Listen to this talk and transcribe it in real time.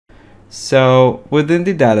So within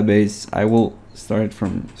the database, I will start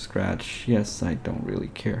from scratch. Yes, I don't really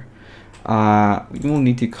care. We will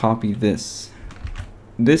need to copy this.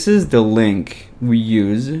 This is the link we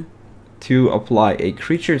use to apply a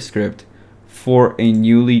creature script for a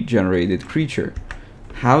newly generated creature.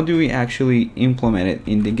 How do we actually implement it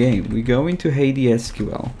in the game? We go into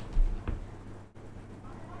AzerothSQL.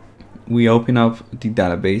 We open up the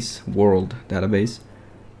database, world database,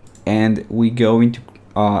 and we go into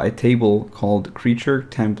a table called creature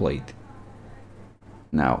template.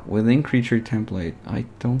 Now, within creature template, I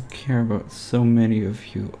don't care about so many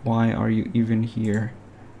of you. Why are you even here?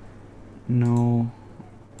 No,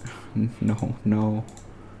 no.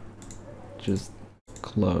 Just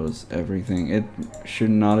close everything. It should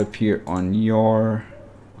not appear on your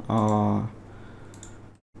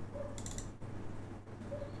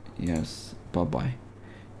yes, bye-bye.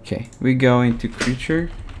 Okay, we go into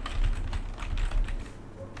creature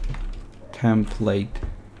template.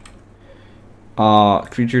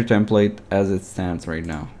 Creature template as it stands right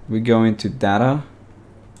now. We go into data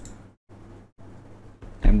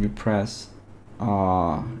and we press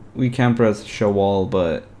we can press show all,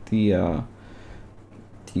 but the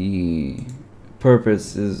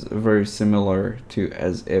purpose is very similar to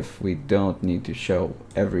as if we don't need to show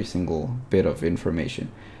every single bit of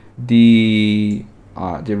information. The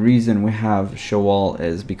reason we have show all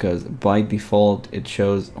is because by default it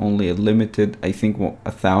shows only a limited, I think,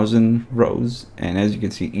 1,000 rows, and as you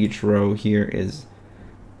can see, each row here is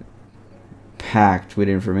packed with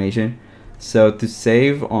information. So to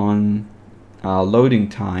save on loading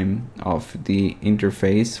time of the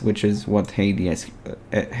interface, which is what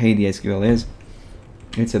AzerothSQL is,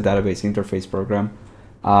 it's a database interface program.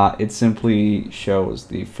 It simply shows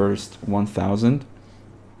the first 1,000.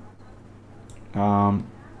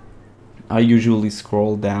 I usually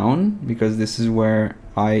scroll down because this is where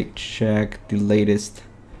I check the latest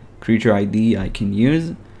creature ID I can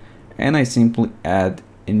use, and I simply add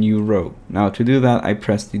a new row. Now to do that, I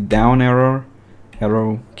press the down arrow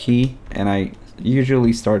key, and I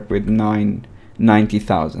usually start with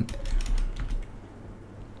 90,000.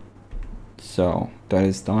 So that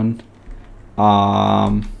is done.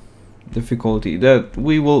 Difficulty, that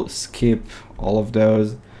we will skip all of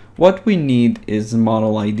those. What we need is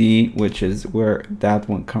model ID, which is where that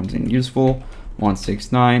one comes in useful.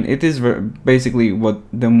 169. It is basically what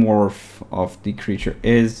the morph of the creature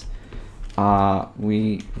is.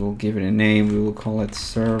 We will give it a name. We will call it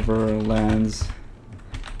serverlands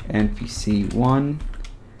npc1.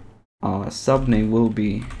 Subname will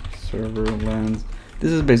be serverlands.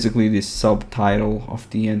 This is basically the subtitle of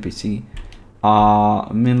the npc.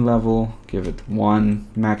 Min level, give it 1.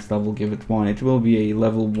 Max level, give it 1. It will be a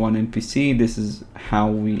level 1 npc. This is how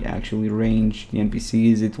we actually range the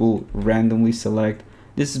npcs. It will randomly select.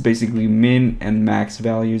 This is basically min and max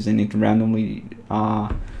values, and it randomly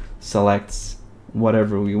selects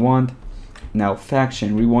whatever we want. Now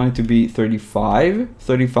faction, we want it to be 35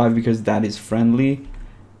 because that is friendly.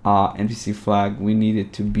 NPC flag, we need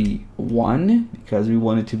it to be 1 because we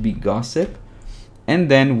want it to be gossip. And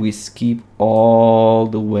then we skip all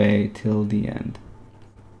the way till the end.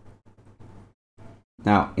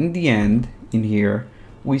 Now in the end, in here,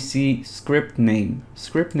 we see script name.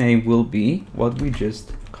 Script name will be what we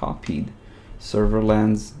just copied.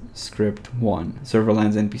 Serverlands script 1,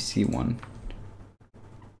 serverlands npc 1.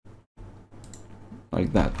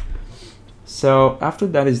 Like that. So after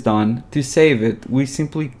that is done, to save it, we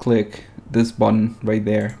simply click this button right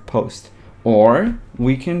there, post. Or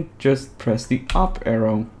we can just press the up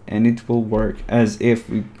arrow and it will work as if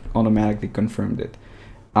we automatically confirmed it.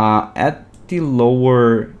 At the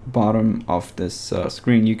lower bottom of this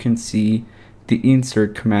screen, you can see the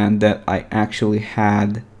insert command that I actually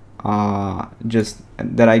had I just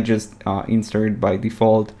inserted by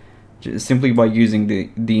default, simply by using the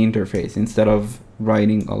interface. Instead of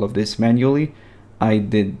writing all of this manually, I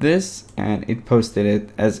did this and it posted it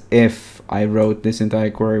as if I wrote this entire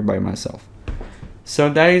query by myself. So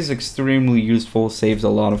that is extremely useful, saves a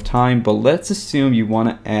lot of time, but let's assume you want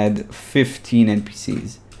to add 15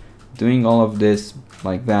 NPCs. Doing all of this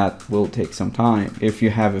like that will take some time. If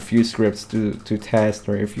you have a few scripts to test,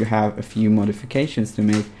 or if you have a few modifications to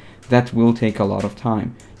make, that will take a lot of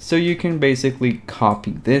time. So you can basically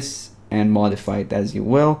copy this and modify it as you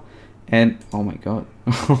will, and oh my god,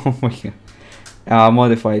 oh my god,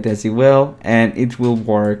 modify it as you will, and it will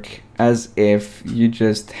work as if you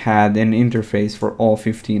just had an interface for all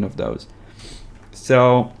 15 of those.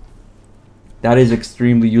 So that is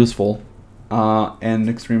extremely useful and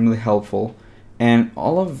extremely helpful. And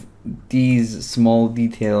all of these small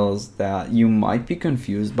details that you might be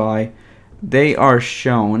confused by, they are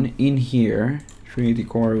shown in here.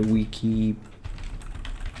 TrinityCore wiki.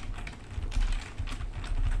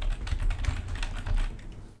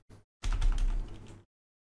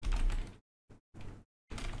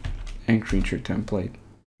 And creature template.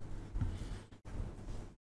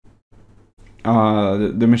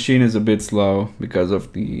 The machine is a bit slow because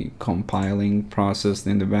of the compiling process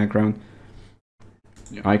in the background.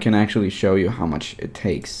 I can actually show you how much it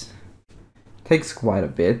takes. It takes quite a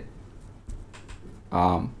bit.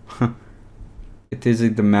 It is a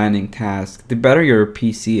demanding task. The better your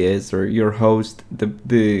PC is, or your host,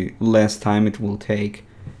 the less time it will take.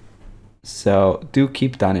 So do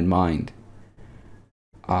keep that in mind.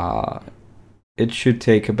 It should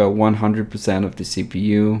take about 100% of the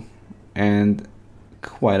CPU and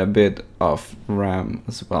quite a bit of RAM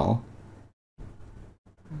as well.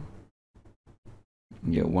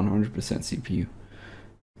 Yeah, 100% CPU,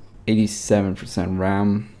 87%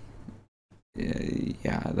 RAM.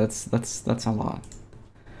 Yeah, that's a lot.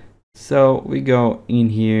 So we go in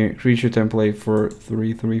here, creature template for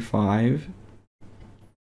 335.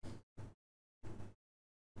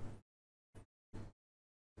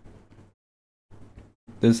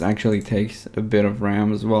 This actually takes a bit of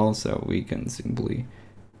RAM as well, so we can simply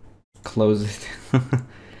close it.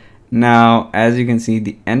 Now, as you can see,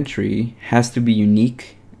 the entry has to be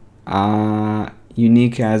unique.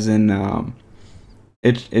 Unique as in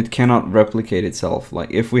it cannot replicate itself.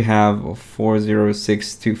 Like if we have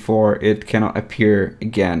 40624, it cannot appear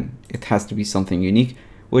again. It has to be something unique,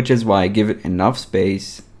 which is why I give it enough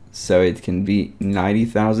space so it can be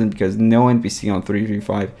 90,000, because no NPC on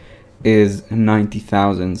 335 is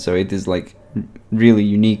 90,000, so it is like really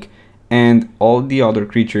unique, and all the other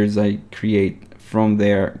creatures I create from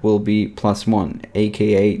there will be +1,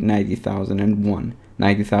 aka 90,001,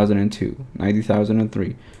 90,002,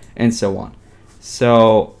 90,003, and so on.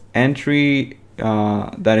 So entry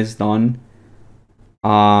that is done.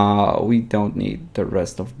 We don't need the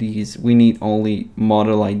rest of these. We need only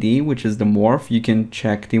model ID, which is the morph. You can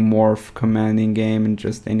check the morph command in game and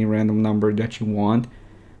just any random number that you want.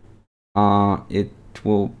 It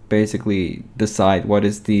will basically decide what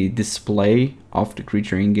is the display of the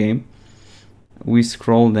creature in game. We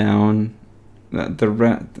scroll down.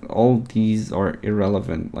 All these are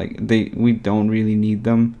irrelevant. Like we don't really need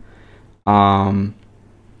them.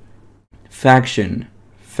 Faction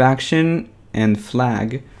and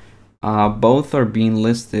flag, both are being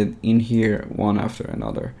listed in here one after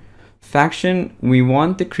another. Faction, we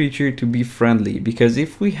want the creature to be friendly, because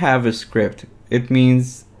if we have a script, it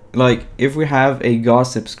means, like if we have a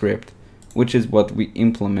gossip script, which is what we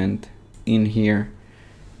implement in here,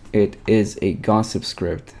 it is a gossip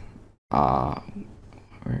script.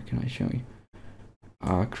 Where can I show you?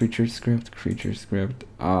 Creature script.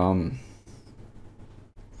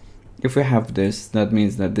 If we have this, that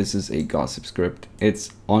means that this is a gossip script. It's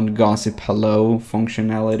on gossip hello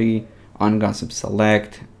functionality, on gossip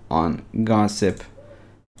select, on gossip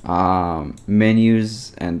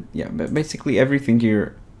menus, and yeah, but basically everything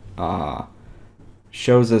here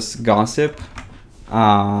shows us gossip.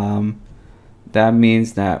 That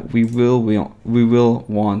means that we will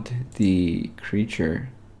want the creature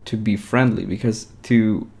to be friendly, because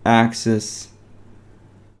to access,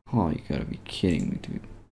 oh, you gotta be kidding me, dude.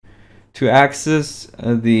 To access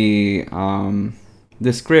the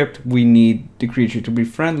script, we need the creature to be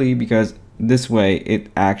friendly, because this way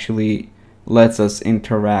it actually lets us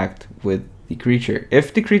interact with the creature.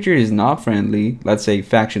 If the creature is not friendly, let's say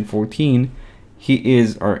faction 14, he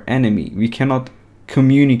is our enemy. We cannot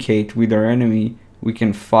communicate with our enemy. We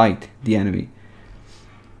can fight the enemy.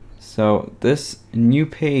 So this new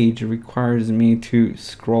page requires me to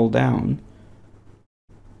scroll down.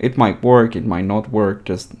 It might work, it might not work,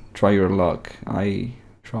 just try your luck. I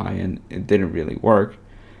try and it didn't really work.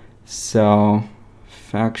 So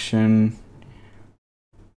faction,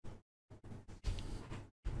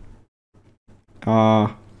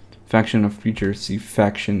 faction of creatures, see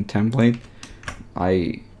faction template.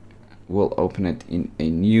 I will open it in a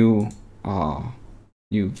new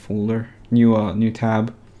folder, new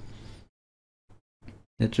tab.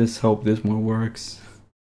 Let's just hope this one works.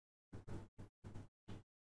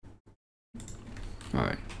 All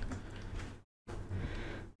right.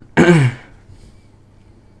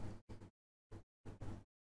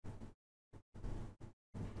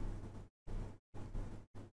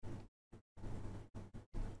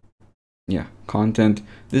 Yeah, content.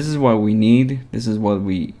 This is what we need. This is what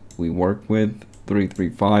we work with.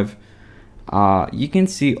 335. You can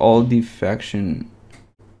see all the faction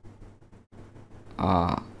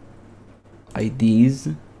IDs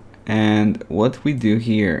and what we do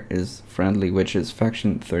here is friendly, which is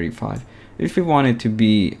faction 35. If we want it to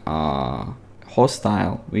be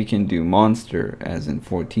hostile, we can do monster, as in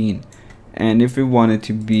 14. And if we want it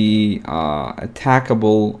to be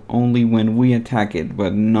attackable only when we attack it,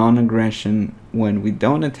 but non-aggression when we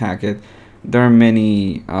don't attack it, there are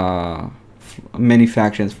many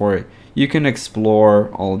factions for it. You can explore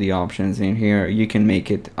all the options in here. You can make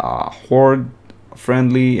it horde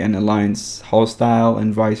friendly and alliance hostile,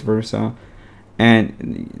 and vice versa.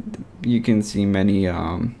 And you can see many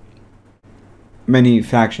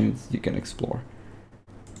factions you can explore.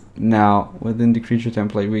 Now within the creature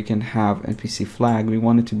template, we can have NPC flag. We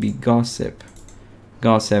want it to be gossip.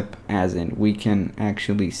 Gossip as in we can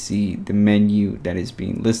actually see the menu that is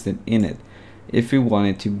being listed in it. If we want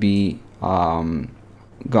it to be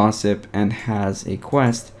gossip and has a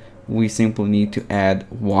quest, we simply need to add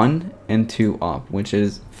 1 and 2 up, which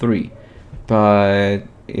is 3. But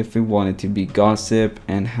if we want it to be gossip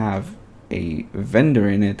and have a vendor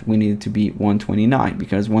in it, we need it to be 129,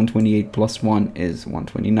 because 128 plus 1 is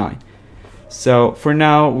 129. So for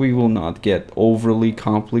now, we will not get overly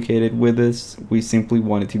complicated with this. We simply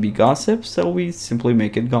want it to be gossip, so we simply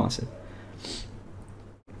make it gossip.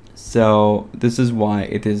 So this is why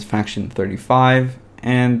it is faction 35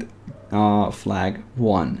 and flag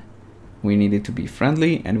 1. We need it to be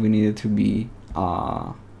friendly and we need it to be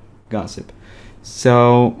gossip.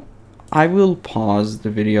 So I will pause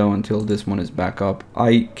the video until this one is back up.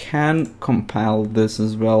 I can compile this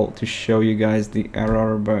as well to show you guys the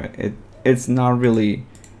error, but it's not really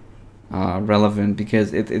relevant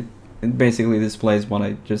because it basically displays what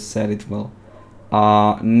I just said it will.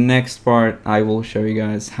 Next part, I will show you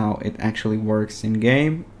guys how it actually works in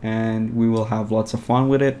game, and we will have lots of fun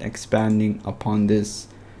with it, expanding upon this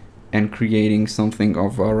and creating something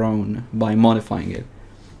of our own by modifying it.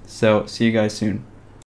 So see you guys soon.